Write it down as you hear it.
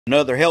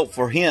Another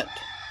helpful hint,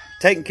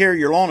 taking care of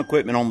your lawn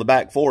equipment on the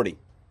back 40.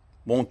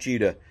 Want you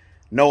to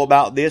know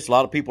about this. A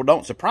lot of people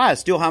don't. Surprised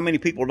still how many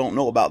people don't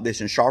know about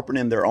this and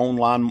sharpening their own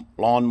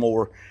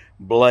lawnmower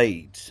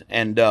blades.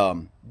 And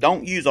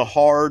don't use a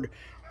hard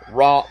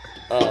rock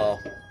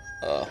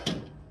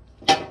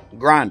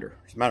grinder.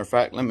 As a matter of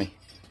fact, let me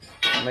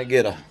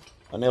get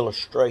an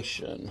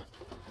illustration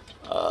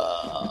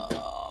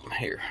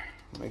here.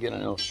 Let me get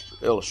an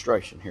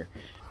illustration here.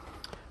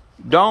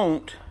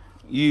 Don't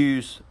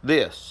use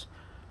this,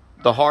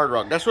 the hard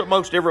rock. That's what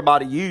most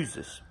everybody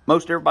uses.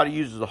 Most everybody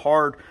uses the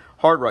hard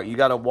rock. You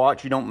got to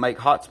watch you don't make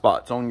hot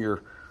spots on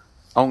your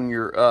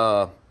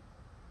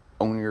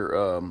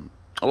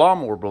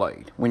lawnmower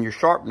blade when you're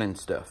sharpening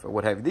stuff or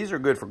what have you. These are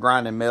good for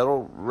grinding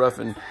metal,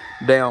 roughing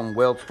down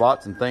weld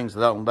spots and things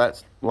on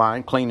that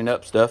line, cleaning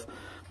up stuff.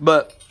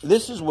 But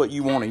this is what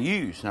you want to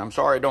use. Now, I'm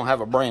sorry I don't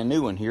have a brand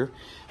new one here,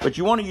 but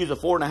you want to use a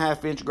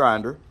 4.5-inch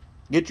grinder.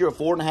 Get you a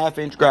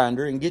 4.5-inch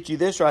grinder and get you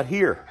this right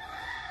here.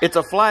 It's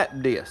a flap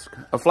disc.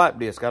 A flap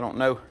disc. I don't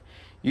know.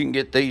 You can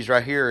get these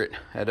right here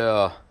at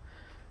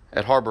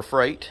Harbor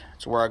Freight.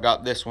 That's where I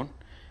got this one.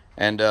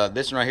 And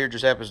this one right here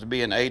just happens to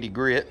be an 80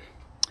 grit.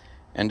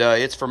 And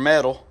it's for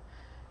metal.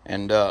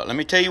 And let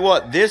me tell you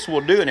what this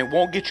will do, and it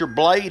won't get your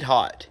blade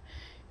hot.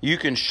 You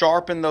can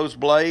sharpen those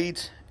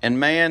blades, and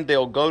man,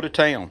 they'll go to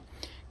town.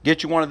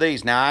 Get you one of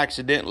these. Now, I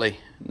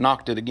accidentally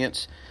knocked it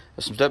against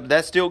some stuff, but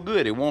that's still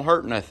good. It won't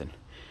hurt nothing.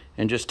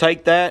 And just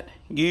take that,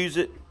 use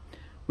it.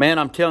 Man,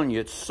 I'm telling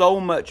you, it's so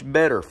much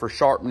better for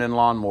sharpening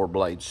lawnmower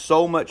blades.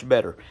 So much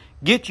better.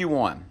 Get you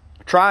one.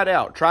 Try it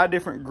out. Try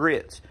different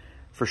grits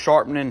for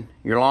sharpening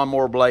your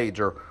lawnmower blades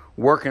or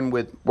working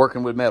with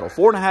metal.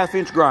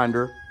 4.5-inch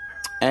grinder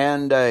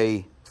and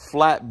a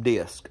flap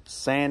disc,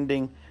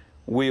 sanding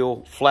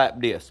wheel flap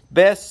disc.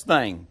 Best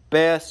thing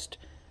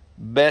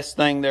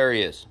there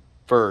is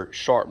for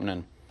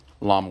sharpening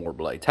lawnmower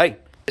blades. Hey,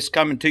 it's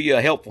coming to you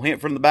a helpful hint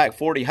from the back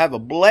 40. Have a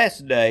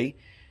blessed day.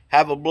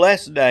 Have a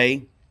blessed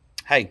day.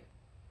 Hey,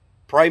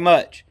 pray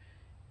much.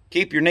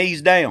 Keep your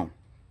knees down.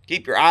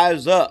 Keep your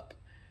eyes up.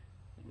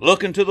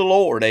 Looking to the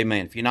Lord.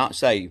 Amen. If you're not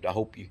saved, I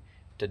hope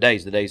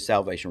today's the day of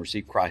salvation.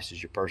 Receive Christ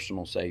as your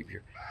personal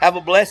Savior. Have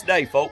a blessed day, folks.